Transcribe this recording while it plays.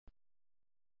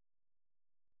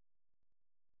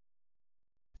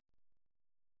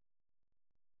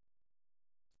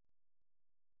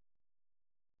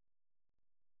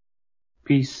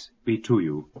Peace be to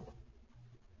you.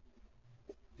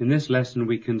 In this lesson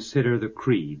we consider the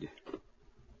Creed,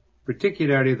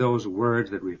 particularly those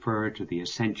words that refer to the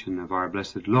ascension of our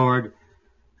blessed Lord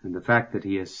and the fact that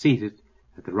he is seated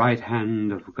at the right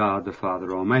hand of God the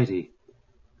Father Almighty.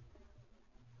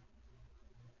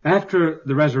 After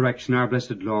the resurrection, our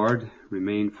blessed Lord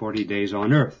remained 40 days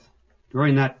on earth.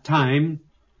 During that time,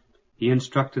 he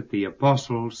instructed the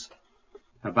apostles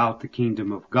about the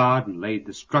kingdom of God and laid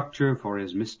the structure for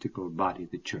his mystical body,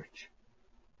 the church.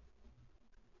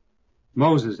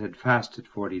 Moses had fasted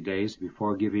 40 days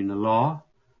before giving the law,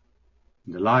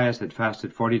 and Elias had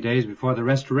fasted 40 days before the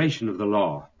restoration of the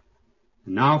law.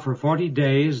 And now for 40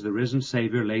 days the risen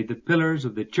Savior laid the pillars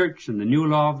of the church and the new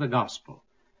law of the gospel.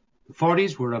 The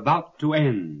 40s were about to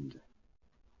end,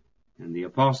 and the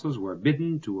apostles were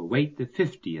bidden to await the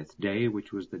 50th day,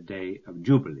 which was the day of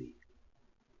Jubilee.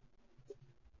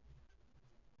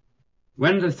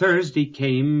 When the Thursday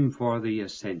came for the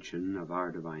ascension of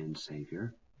our divine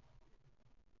Savior,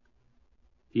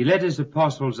 he led his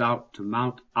apostles out to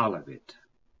Mount Olivet,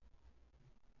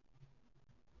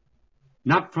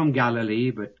 not from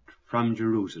Galilee, but from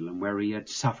Jerusalem, where he had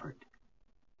suffered.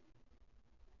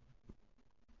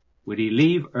 Would he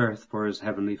leave earth for his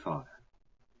heavenly Father?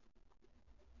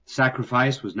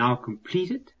 Sacrifice was now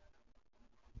completed.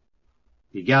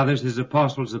 He gathers his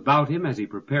apostles about him as he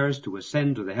prepares to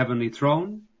ascend to the heavenly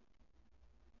throne.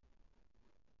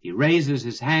 He raises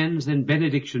his hands in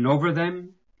benediction over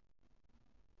them,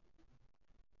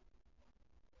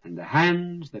 and the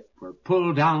hands that were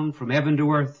pulled down from heaven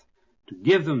to earth to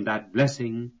give them that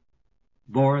blessing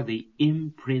bore the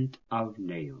imprint of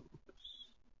nails.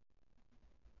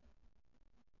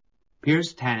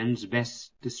 Pierced hands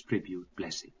best distribute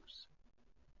blessings.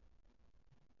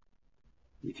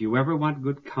 If you ever want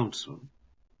good counsel,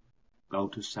 go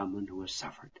to someone who has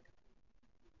suffered.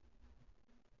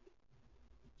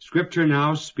 Scripture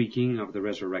now speaking of the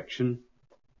resurrection.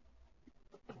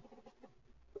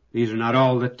 These are not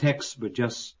all the texts, but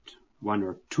just one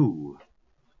or two.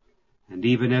 And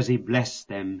even as he blessed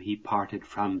them, he parted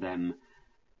from them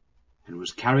and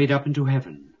was carried up into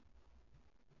heaven,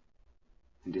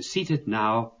 and is seated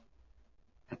now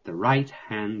at the right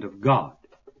hand of God.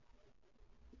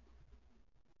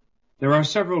 There are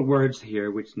several words here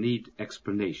which need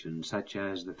explanation, such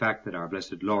as the fact that our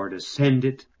blessed Lord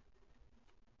ascended,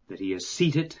 that he is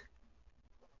seated,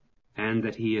 and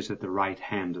that he is at the right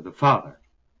hand of the Father.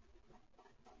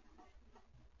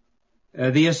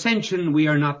 The ascension we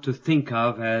are not to think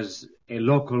of as a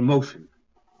local motion.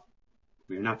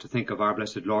 We are not to think of our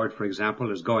blessed Lord, for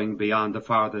example, as going beyond the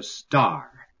farthest star,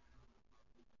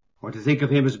 or to think of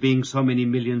him as being so many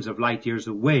millions of light years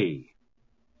away.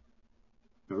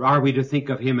 Nor are we to think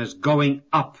of him as going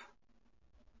up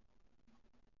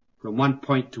from one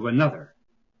point to another.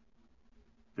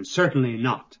 And certainly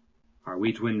not are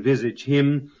we to envisage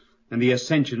him and the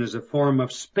ascension as a form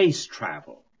of space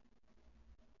travel.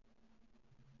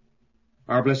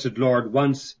 Our blessed Lord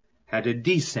once had a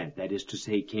descent, that is to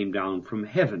say, he came down from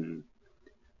heaven.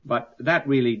 But that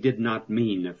really did not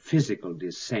mean a physical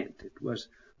descent. It was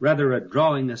rather a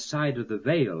drawing aside of the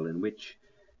veil in which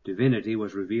divinity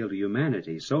was revealed to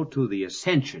humanity. So too the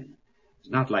ascension is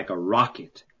not like a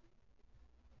rocket.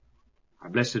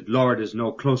 Our blessed Lord is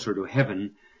no closer to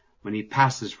heaven when he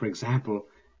passes, for example,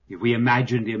 if we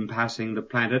imagined him passing the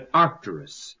planet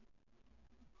Arcturus.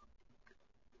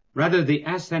 Rather, the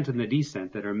ascent and the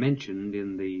descent that are mentioned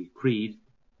in the Creed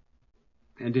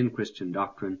and in Christian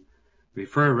doctrine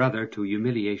refer rather to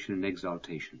humiliation and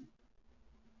exaltation.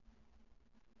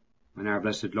 When our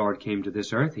blessed Lord came to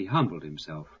this earth, he humbled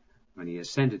himself. When he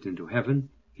ascended into heaven,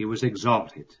 he was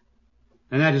exalted.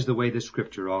 And that is the way the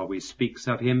Scripture always speaks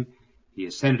of him. He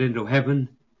ascended into heaven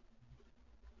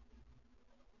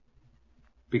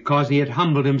because he had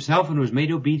humbled himself and was made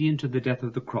obedient to the death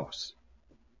of the cross.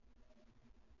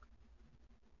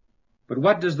 But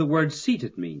what does the word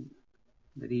seated mean?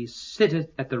 That he sitteth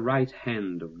at the right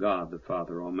hand of God the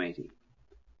Father Almighty.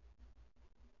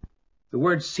 The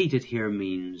word seated here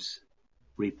means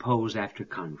repose after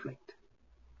conflict.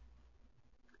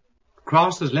 The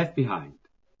cross is left behind,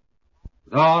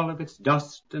 with all of its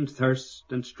dust and thirst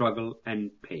and struggle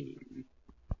and pain.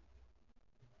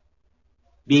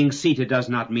 Being seated does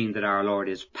not mean that our Lord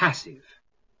is passive.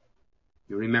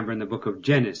 You remember in the book of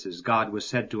Genesis, God was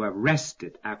said to have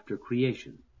rested after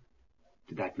creation.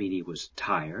 Did that mean he was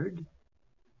tired?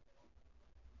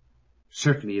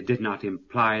 Certainly it did not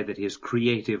imply that his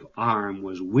creative arm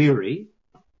was weary.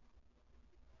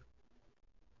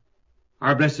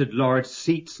 Our blessed Lord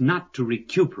seats not to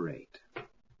recuperate,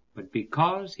 but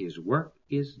because his work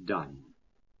is done.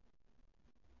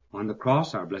 On the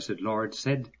cross, our blessed Lord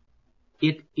said,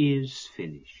 "It is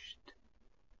finished."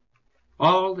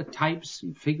 All the types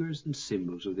and figures and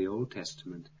symbols of the Old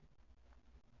Testament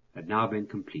had now been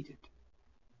completed.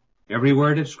 Every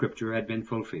word of Scripture had been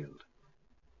fulfilled.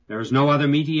 There is no other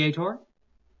mediator.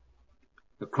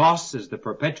 The cross is the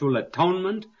perpetual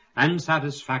atonement and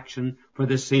satisfaction for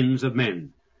the sins of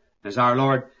men. As our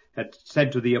Lord had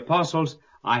said to the apostles,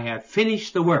 "I have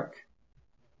finished the work."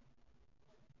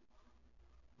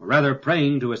 Or rather,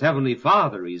 praying to his heavenly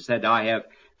Father, he said, "I have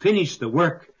finished the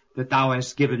work that thou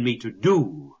hast given me to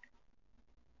do."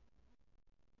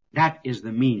 That is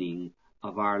the meaning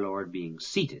of our Lord being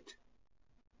seated.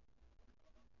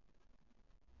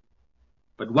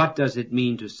 But what does it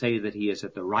mean to say that he is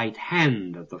at the right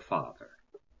hand of the Father?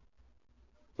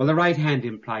 Well, the right hand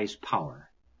implies power.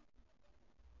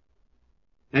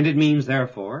 And it means,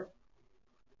 therefore,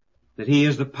 that he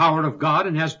is the power of God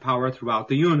and has power throughout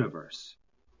the universe.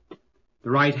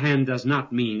 The right hand does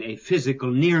not mean a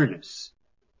physical nearness.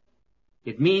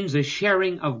 It means a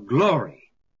sharing of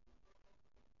glory.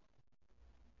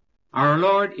 Our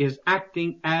Lord is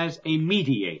acting as a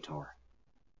mediator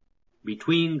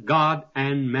between God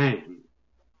and man.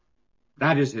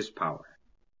 That is his power.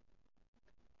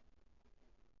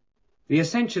 The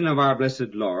ascension of our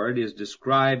blessed Lord is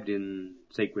described in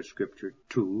sacred Scripture,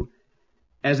 too,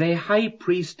 as a high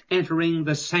priest entering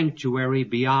the sanctuary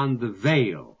beyond the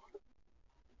veil.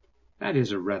 That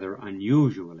is a rather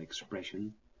unusual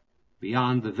expression,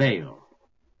 beyond the veil.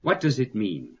 What does it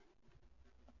mean?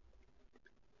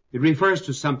 It refers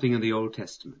to something in the Old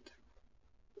Testament.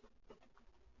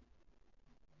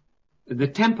 The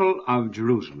temple of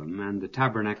Jerusalem and the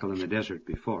tabernacle in the desert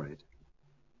before it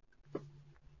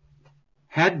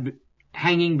had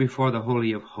hanging before the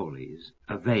Holy of Holies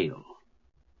a veil.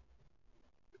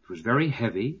 It was very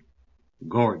heavy,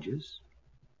 gorgeous,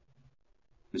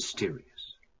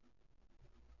 mysterious.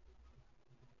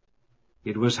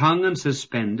 It was hung and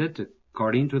suspended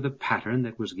according to the pattern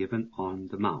that was given on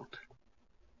the mount.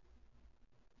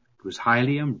 It was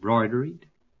highly embroidered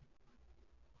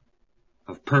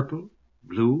of purple,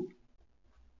 blue,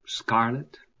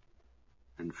 scarlet,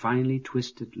 and finely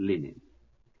twisted linen.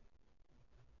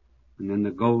 And then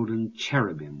the golden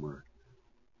cherubim were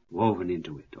woven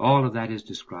into it. All of that is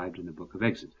described in the book of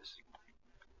Exodus.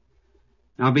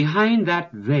 Now behind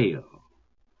that veil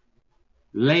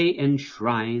lay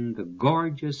enshrined the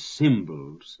gorgeous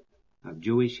symbols of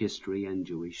Jewish history and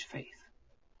Jewish faith.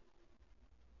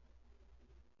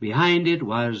 Behind it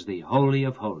was the Holy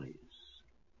of Holies.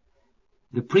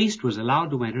 The priest was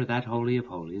allowed to enter that Holy of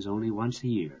Holies only once a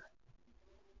year.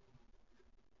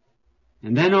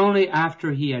 And then only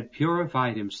after he had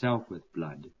purified himself with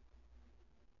blood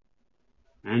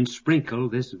and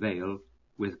sprinkled this veil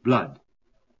with blood.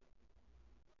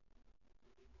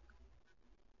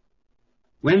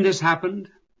 When this happened,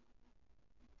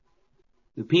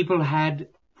 the people had,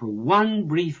 for one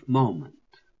brief moment,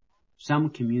 some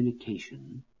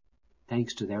communication,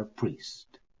 thanks to their priest,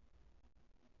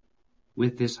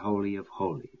 with this Holy of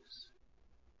Holies.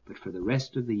 But for the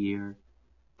rest of the year,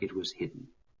 it was hidden.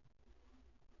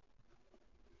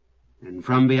 And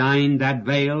from behind that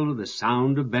veil, the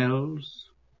sound of bells,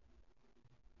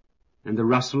 and the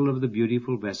rustle of the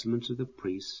beautiful vestments of the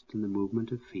priest, and the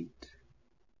movement of feet,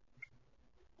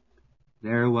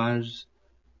 there was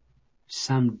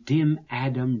some dim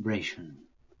adumbration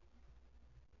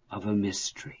of a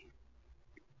mystery.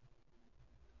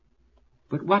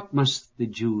 But what must the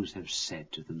Jews have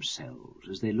said to themselves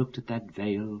as they looked at that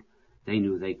veil? They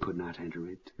knew they could not enter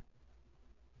it.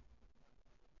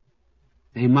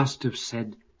 They must have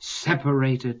said,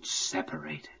 "Separated,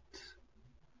 separated.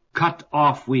 Cut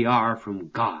off we are from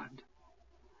God."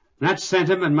 That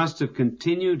sentiment must have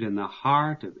continued in the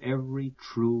heart of every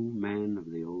true man of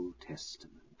the Old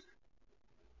Testament.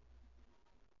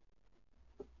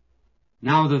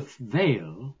 Now the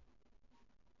veil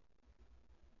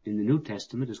in the New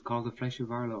Testament is called the flesh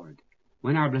of our Lord.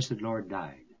 When our blessed Lord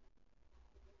died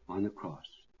on the cross,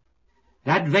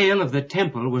 that veil of the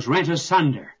temple was rent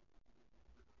asunder.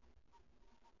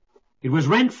 It was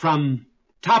rent from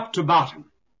top to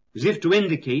bottom, as if to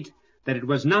indicate that it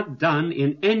was not done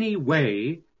in any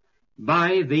way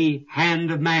by the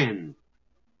hand of man.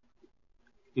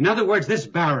 In other words, this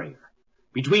barrier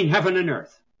between heaven and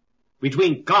earth,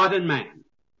 between God and man,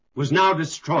 was now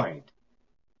destroyed.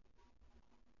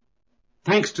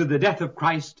 Thanks to the death of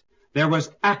Christ, there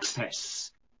was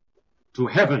access to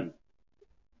heaven,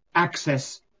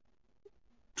 access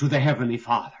to the Heavenly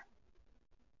Father.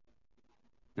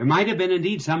 There might have been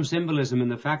indeed some symbolism in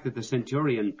the fact that the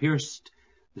centurion pierced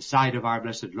the side of our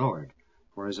blessed Lord,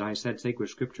 For as I said, sacred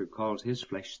Scripture calls his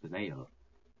flesh the veil.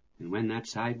 And when that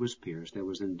side was pierced, there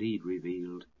was indeed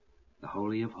revealed the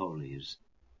Holy of Holies,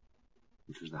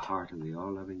 which was the heart of the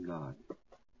all-loving God.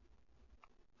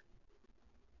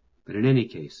 But in any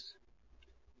case,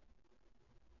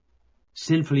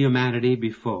 sinful humanity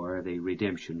before the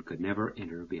redemption could never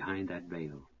enter behind that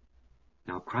veil.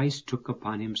 Now Christ took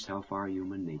upon himself our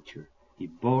human nature. He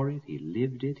bore it, he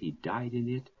lived it, he died in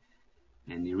it,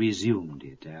 and he resumed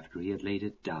it after he had laid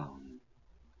it down.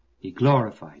 He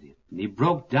glorified it, and he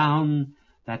broke down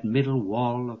that middle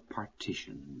wall of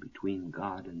partition between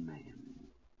God and man.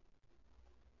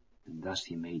 And thus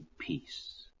he made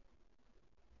peace.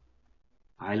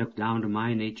 I look down to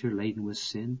my nature laden with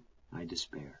sin, I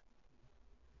despair.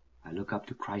 I look up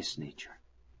to Christ's nature.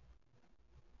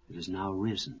 It is now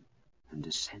risen and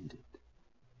descended,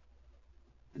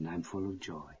 and I'm full of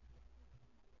joy.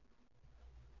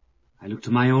 I look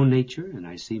to my own nature, and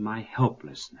I see my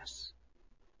helplessness.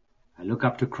 I look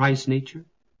up to Christ's nature,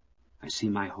 I see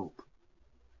my hope.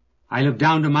 I look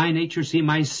down to my nature, see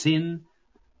my sin.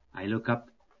 I look up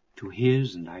to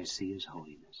his, and I see his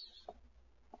holiness.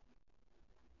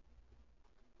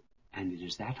 And it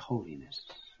is that holiness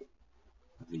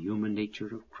of the human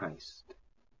nature of Christ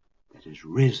that is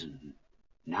risen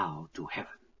now to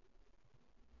heaven.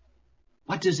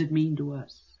 What does it mean to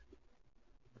us?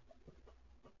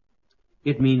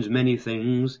 It means many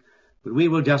things, but we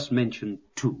will just mention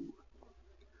two.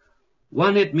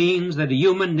 One, it means that a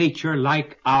human nature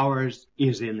like ours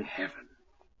is in heaven.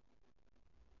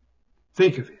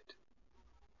 Think of it.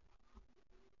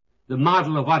 The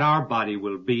model of what our body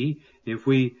will be if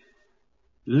we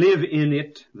live in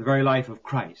it the very life of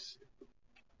Christ.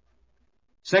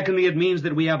 Secondly, it means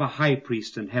that we have a high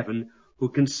priest in heaven who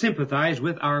can sympathize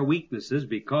with our weaknesses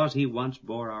because he once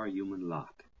bore our human lot.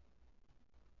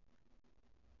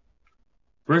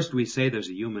 First, we say there's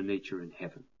a human nature in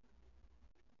heaven.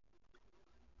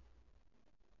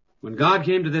 When God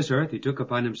came to this earth, he took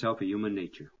upon himself a human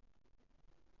nature.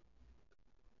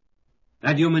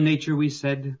 That human nature, we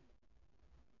said,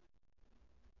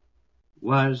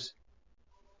 was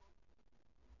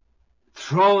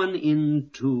thrown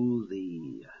into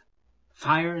the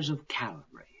fires of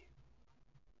Calvary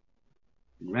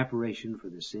in reparation for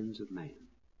the sins of man.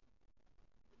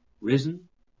 Risen,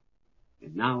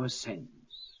 it now ascends.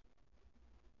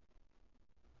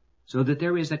 So that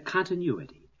there is a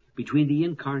continuity between the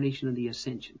incarnation and the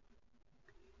ascension.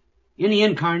 In the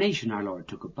incarnation, our Lord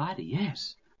took a body,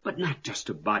 yes, but not just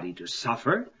a body to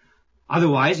suffer.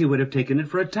 Otherwise, he would have taken it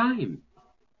for a time.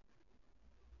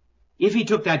 If he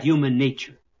took that human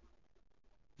nature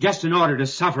just in order to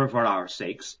suffer for our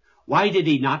sakes, why did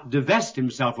he not divest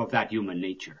himself of that human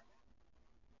nature?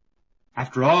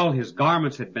 After all, his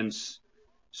garments had been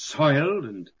soiled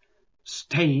and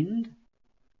stained.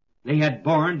 They had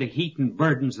borne the heat and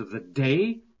burdens of the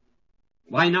day.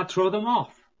 Why not throw them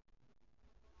off?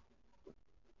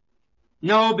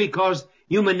 No, because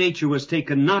human nature was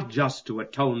taken not just to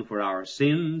atone for our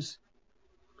sins.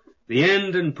 The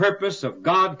end and purpose of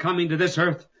God coming to this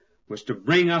earth was to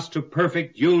bring us to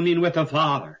perfect union with the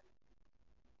Father.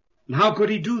 And how could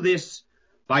he do this?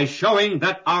 By showing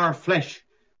that our flesh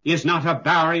is not a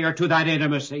barrier to that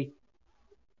intimacy.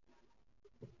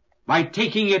 By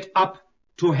taking it up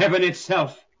to heaven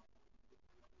itself.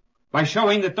 By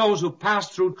showing that those who pass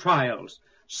through trials,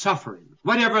 sufferings,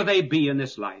 whatever they be in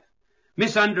this life,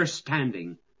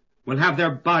 misunderstanding, will have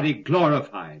their body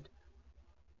glorified.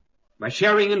 By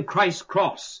sharing in Christ's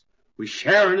cross, we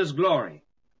share in his glory.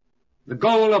 The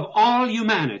goal of all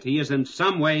humanity is in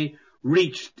some way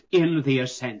reached in the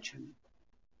Ascension.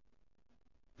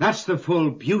 That's the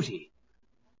full beauty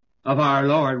of our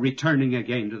Lord returning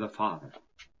again to the Father.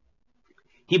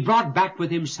 He brought back with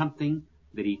him something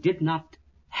that he did not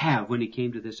have when he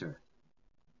came to this earth.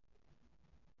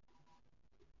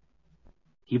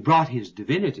 He brought his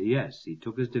divinity, yes, he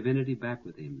took his divinity back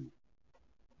with him.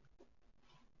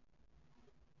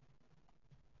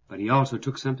 But he also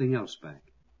took something else back.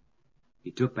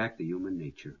 He took back the human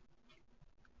nature.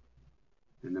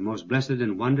 And the most blessed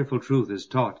and wonderful truth is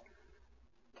taught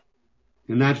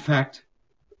in that fact.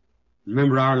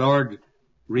 Remember, our Lord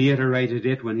reiterated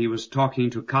it when he was talking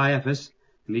to Caiaphas,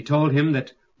 and he told him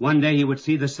that one day he would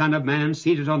see the Son of Man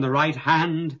seated on the right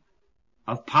hand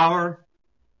of power.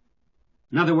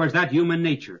 In other words, that human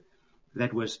nature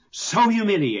that was so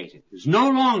humiliated is no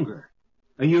longer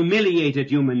a humiliated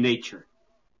human nature.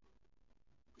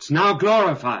 It's now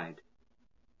glorified.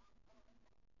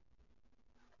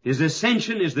 His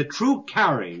ascension is the true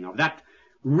carrying of that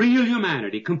real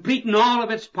humanity, complete in all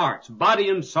of its parts, body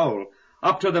and soul,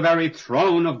 up to the very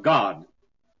throne of God.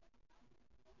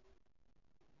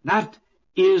 That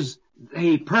is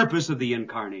the purpose of the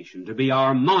incarnation, to be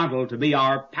our model, to be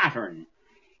our pattern.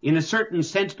 In a certain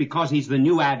sense, because he's the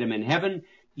new Adam in heaven,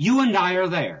 you and I are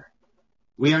there.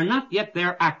 We are not yet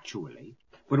there actually,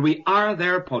 but we are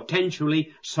there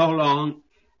potentially so long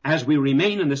as we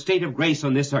remain in the state of grace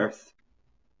on this earth.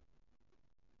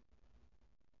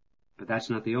 But that's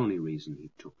not the only reason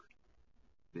he took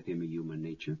with him a human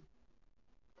nature.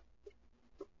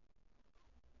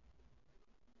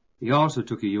 He also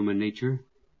took a human nature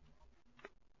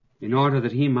in order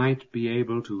that he might be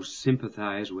able to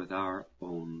sympathize with our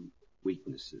own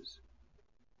weaknesses.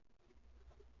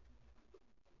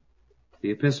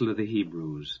 The Epistle to the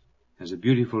Hebrews has a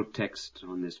beautiful text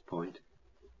on this point.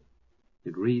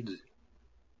 It reads,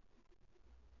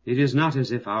 "It is not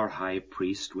as if our high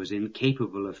priest was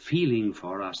incapable of feeling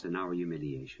for us in our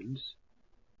humiliations.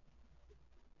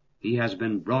 He has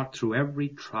been brought through every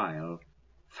trial,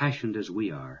 fashioned as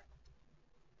we are,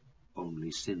 only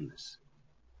sinless."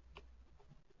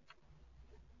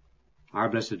 Our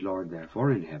blessed Lord,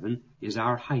 therefore, in heaven is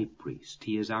our high priest.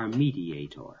 He is our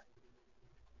mediator.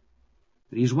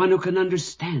 But he's one who can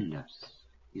understand us.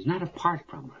 He's not apart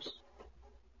from us,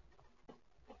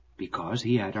 because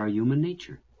he had our human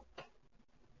nature.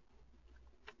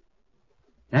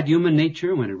 That human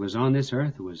nature, when it was on this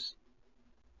earth, was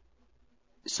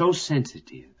so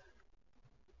sensitive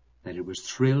that it was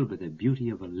thrilled with the beauty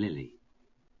of a lily.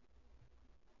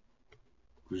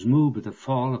 It was moved with the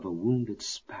fall of a wounded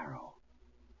sparrow.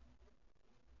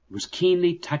 It was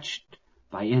keenly touched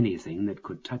by anything that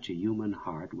could touch a human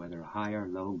heart, whether high or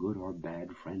low, good or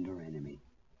bad, friend or enemy.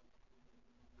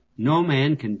 No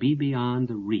man can be beyond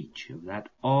the reach of that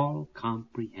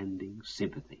all-comprehending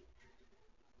sympathy,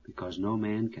 because no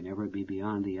man can ever be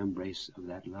beyond the embrace of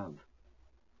that love.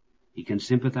 He can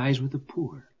sympathize with the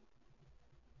poor,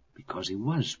 because he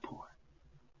was poor,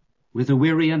 with the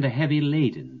weary and the heavy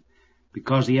laden,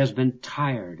 because he has been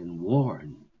tired and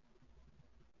worn,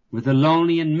 with the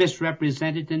lonely and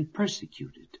misrepresented and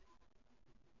persecuted,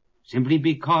 simply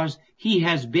because he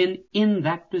has been in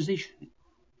that position,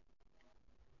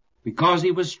 because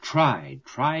he was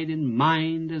tried in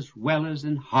mind as well as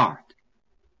in heart,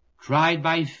 tried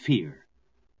by fear,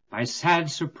 by sad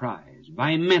surprise,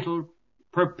 by mental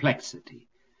perplexity,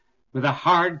 with a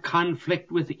hard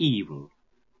conflict with evil,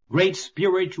 great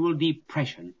spiritual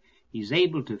depression. He's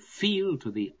able to feel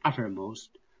to the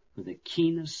uttermost for the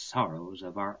keenest sorrows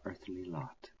of our earthly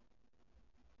lot.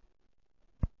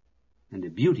 And the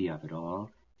beauty of it all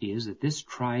is that this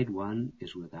tried one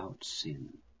is without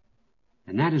sin.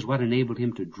 And that is what enabled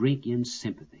him to drink in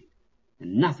sympathy,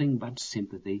 and nothing but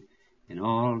sympathy in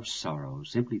all sorrow,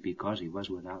 simply because he was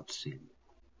without sin.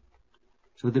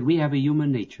 So that we have a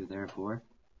human nature, therefore,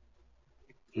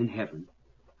 in heaven,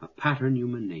 a pattern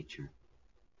human nature,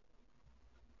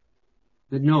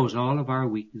 that knows all of our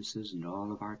weaknesses and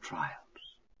all of our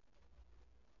trials.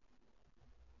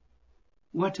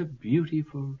 What a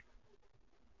beautiful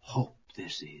hope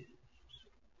this is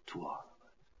to all of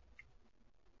us.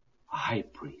 A high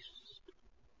priest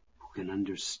who can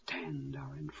understand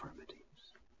our infirmities.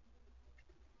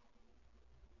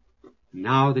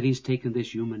 Now that he's taken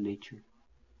this human nature,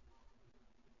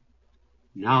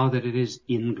 now that it is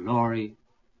in glory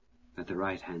at the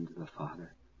right hand of the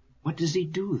Father, what does he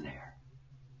do there?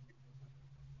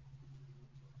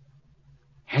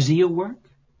 Has he a work?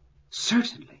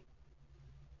 Certainly.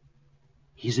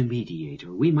 He's a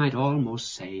mediator. We might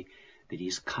almost say that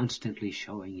he's constantly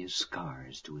showing his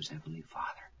scars to his heavenly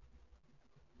Father.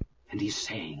 And he's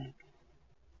saying,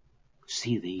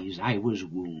 "See these, I was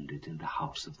wounded in the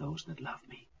house of those that love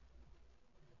me.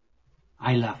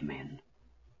 I love men.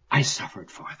 I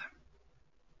suffered for them.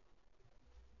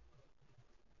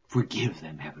 Forgive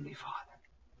them, Heavenly Father."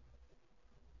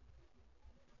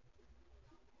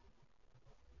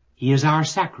 He is our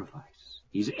sacrifice.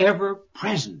 He's ever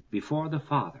present before the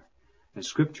Father. As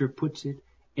Scripture puts it,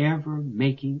 ever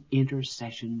making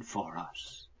intercession for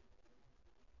us.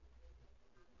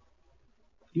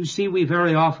 You see, we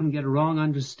very often get a wrong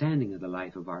understanding of the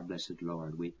life of our blessed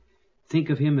Lord. We think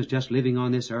of him as just living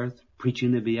on this earth,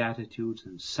 preaching the Beatitudes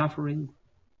and suffering.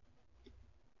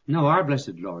 No, our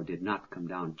blessed Lord did not come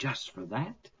down just for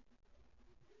that.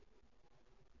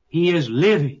 He is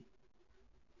living,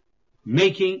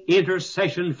 making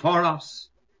intercession for us,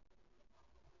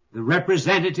 the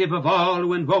representative of all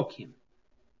who invoke him.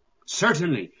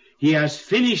 Certainly, he has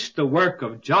finished the work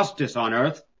of justice on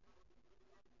earth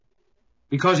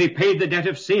because he paid the debt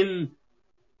of sin,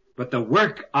 but the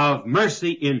work of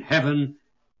mercy in heaven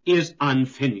is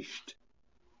unfinished.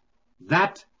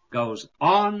 That goes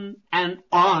on, and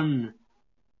the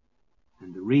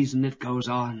reason it goes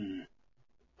on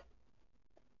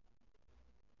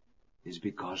is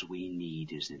because we need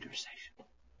his intercession.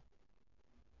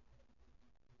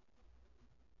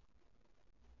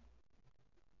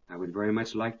 I would very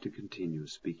much like to continue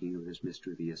speaking of this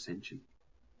mystery of the Ascension.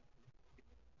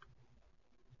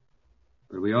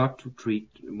 But we ought to treat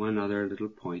one other little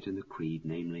point in the creed,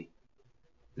 namely,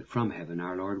 that from heaven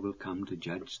our Lord will come to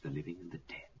judge the living and the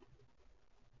dead.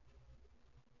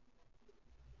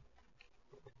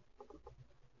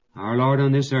 Our Lord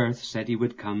on this earth said he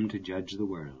would come to judge the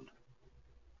world.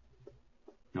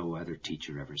 No other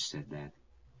teacher ever said that.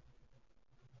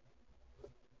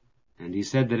 And he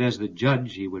said that as the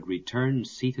judge he would return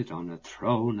seated on a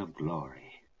throne of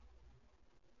glory,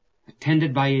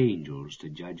 attended by angels to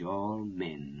judge all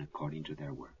men according to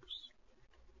their works.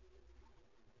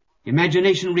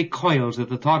 Imagination recoils at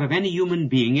the thought of any human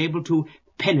being able to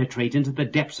penetrate into the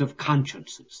depths of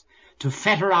consciences, to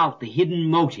fetter out the hidden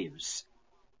motives,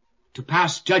 to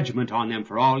pass judgment on them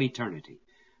for all eternity.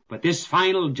 But this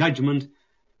final judgment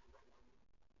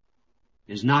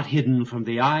is not hidden from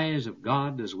the eyes of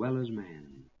God as well as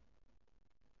man.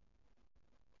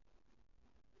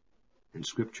 And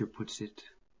Scripture puts it,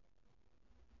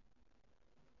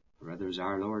 or rather as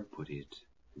our Lord put it,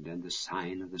 and then the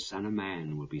sign of the Son of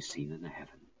Man will be seen in the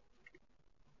heaven.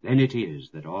 Then it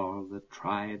is that all the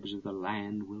tribes of the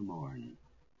land will mourn,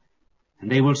 and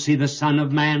they will see the Son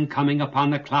of Man coming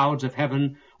upon the clouds of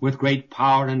heaven with great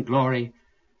power and glory,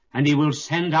 and he will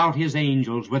send out his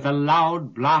angels with a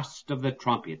loud blast of the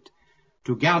trumpet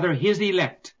to gather his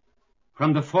elect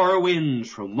from the four winds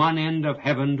from one end of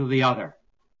heaven to the other.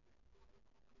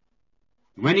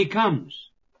 When he comes,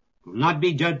 he will not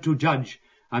be judged to judge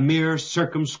a mere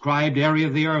circumscribed area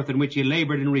of the earth in which he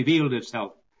labored and revealed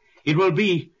himself. It will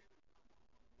be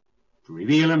to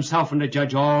reveal himself and to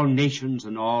judge all nations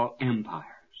and all empires.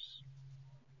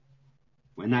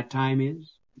 When that time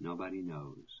is, nobody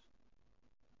knows.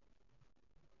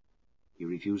 He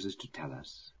refuses to tell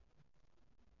us.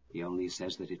 He only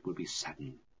says that it will be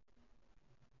sudden.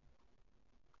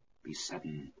 Be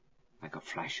sudden like a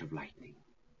flash of lightning.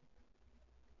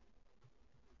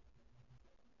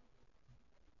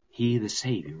 He, the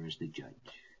Savior, is the judge.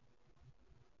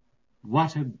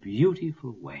 What a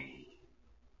beautiful way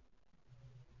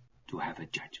to have a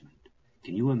judgment.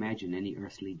 Can you imagine any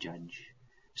earthly judge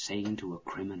saying to a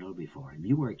criminal before him,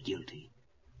 "You are guilty.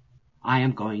 I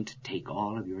am going to take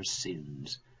all of your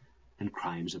sins and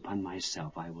crimes upon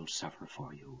myself. I will suffer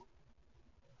for you."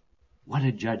 What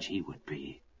a judge he would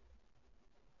be.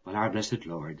 Well, our blessed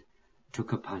Lord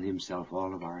took upon himself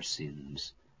all of our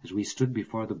sins as we stood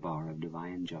before the bar of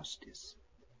divine justice.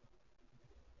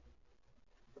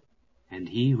 And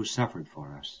he who suffered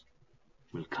for us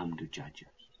will come to judge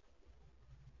us.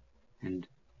 And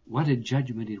what a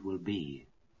judgment it will be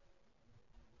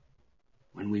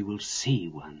when we will see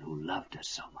one who loved us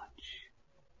so much.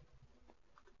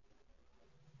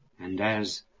 And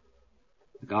as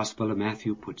the Gospel of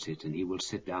Matthew puts it, and he will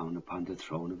sit down upon the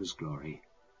throne of his glory,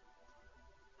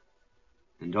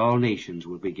 and all nations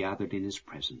will be gathered in his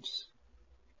presence,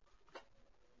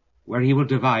 where he will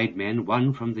divide men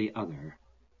one from the other,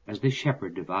 as the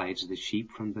shepherd divides the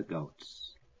sheep from the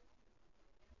goats.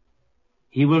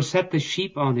 He will set the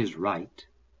sheep on his right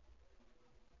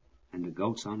and the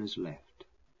goats on his left.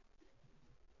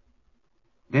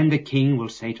 Then the king will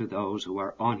say to those who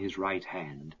are on his right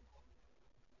hand,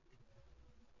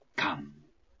 "Come,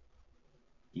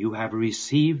 you have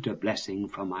received a blessing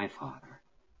from my Father.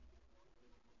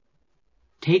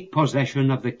 Take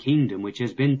possession of the kingdom which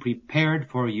has been prepared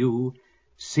for you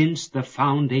since the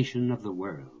foundation of the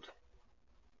world.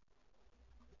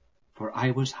 For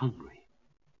I was hungry,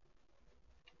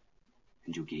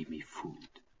 and you gave me food.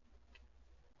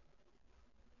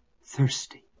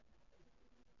 Thirsty,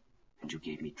 and you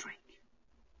gave me drink.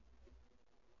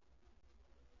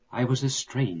 I was a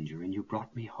stranger, and you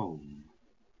brought me home.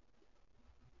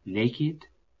 Naked,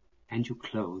 and you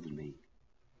clothed me.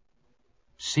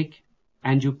 Sick,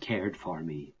 and you cared for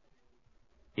me.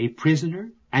 A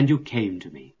prisoner, and you came to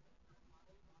me."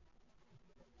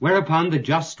 Whereupon the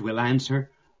just will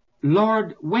answer,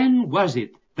 "Lord, when was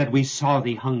it that we saw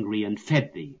thee hungry and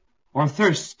fed thee, or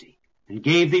thirsty and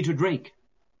gave thee to drink?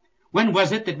 When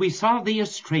was it that we saw thee a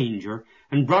stranger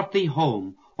and brought thee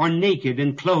home, or naked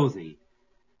and clothed thee?"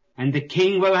 And the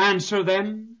king will answer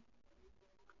them,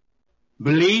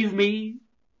 "Believe me,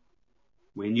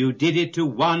 when you did it to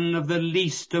one of the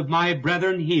least of my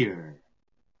brethren here,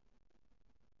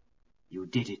 you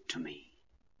did it to me."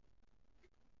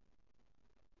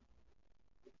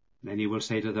 Then he will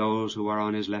say to those who are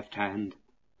on his left hand,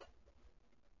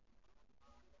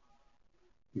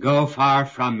 "Go far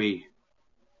from me,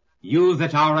 you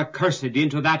that are accursed,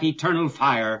 into that eternal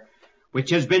fire, which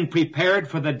has been prepared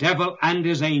for the devil and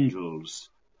his angels.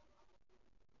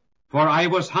 For I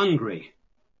was hungry,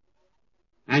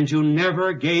 and you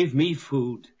never gave me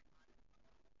food.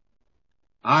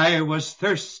 I was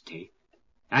thirsty,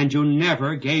 and you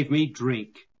never gave me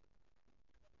drink.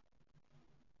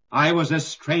 I was a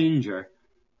stranger,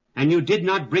 and you did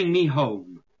not bring me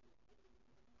home.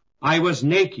 I was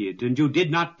naked, and you did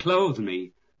not clothe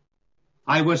me.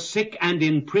 I was sick and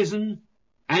in prison,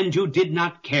 and you did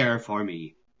not care for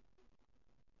me.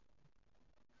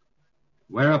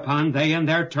 Whereupon they in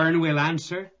their turn will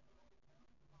answer,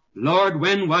 Lord,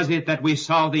 when was it that we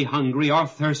saw thee hungry or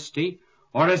thirsty,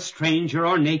 or a stranger,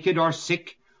 or naked, or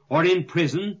sick, or in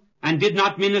prison, and did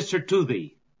not minister to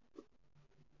thee?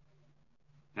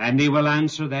 And he will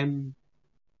answer them,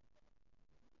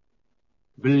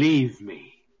 Believe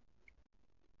me,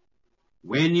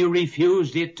 when you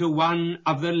refused it to one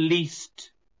of the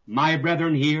least, my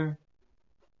brethren here,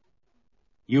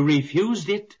 you refused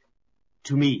it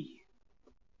to me.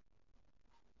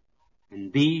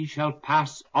 And these shall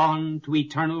pass on to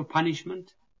eternal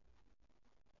punishment,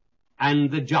 and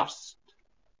the just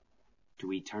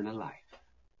to eternal life.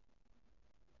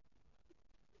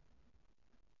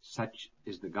 Such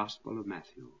is the gospel of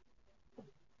Matthew,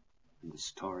 and the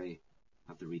story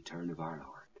of the return of our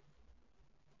Lord.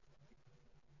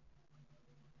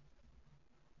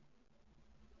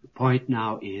 The point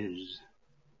now is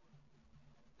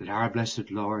that our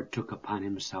blessed Lord took upon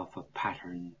himself a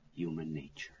pattern human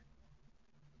nature.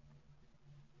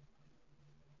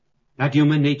 That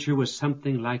human nature was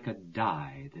something like a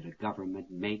die that a government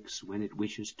makes when it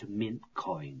wishes to mint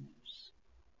coins.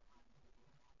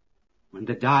 When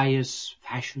the die is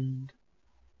fashioned,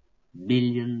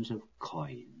 millions of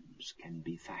coins can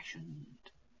be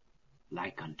fashioned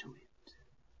like unto it.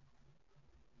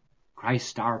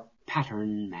 Christ, our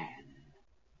pattern man,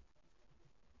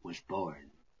 was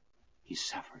born. He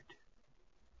suffered.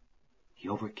 He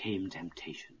overcame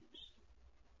temptations.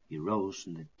 He rose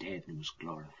from the dead and was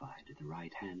glorified at the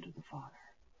right hand of the Father.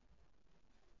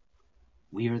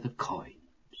 We are the coins.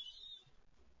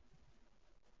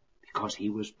 Because he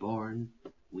was born,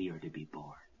 we are to be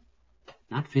born.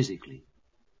 Not physically,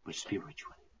 but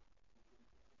spiritually.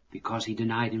 Because he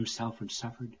denied himself and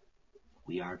suffered,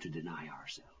 we are to deny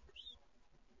ourselves.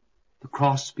 The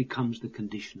cross becomes the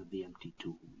condition of the empty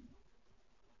tomb.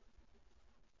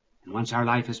 And once our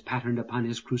life is patterned upon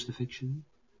his crucifixion,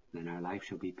 then our life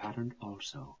shall be patterned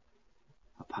also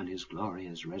upon his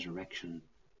glorious resurrection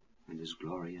and his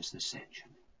glorious ascension.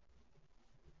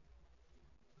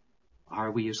 Are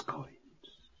we his coins?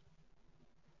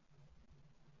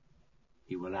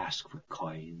 He will ask for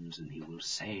coins, and he will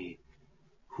say,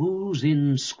 whose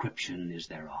inscription is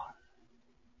thereon?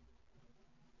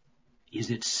 Is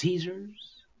it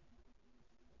Caesar's?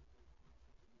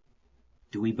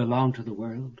 Do we belong to the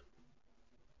world?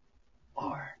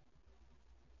 Or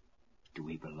do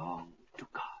we belong to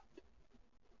God?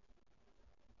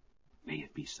 May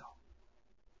it be so.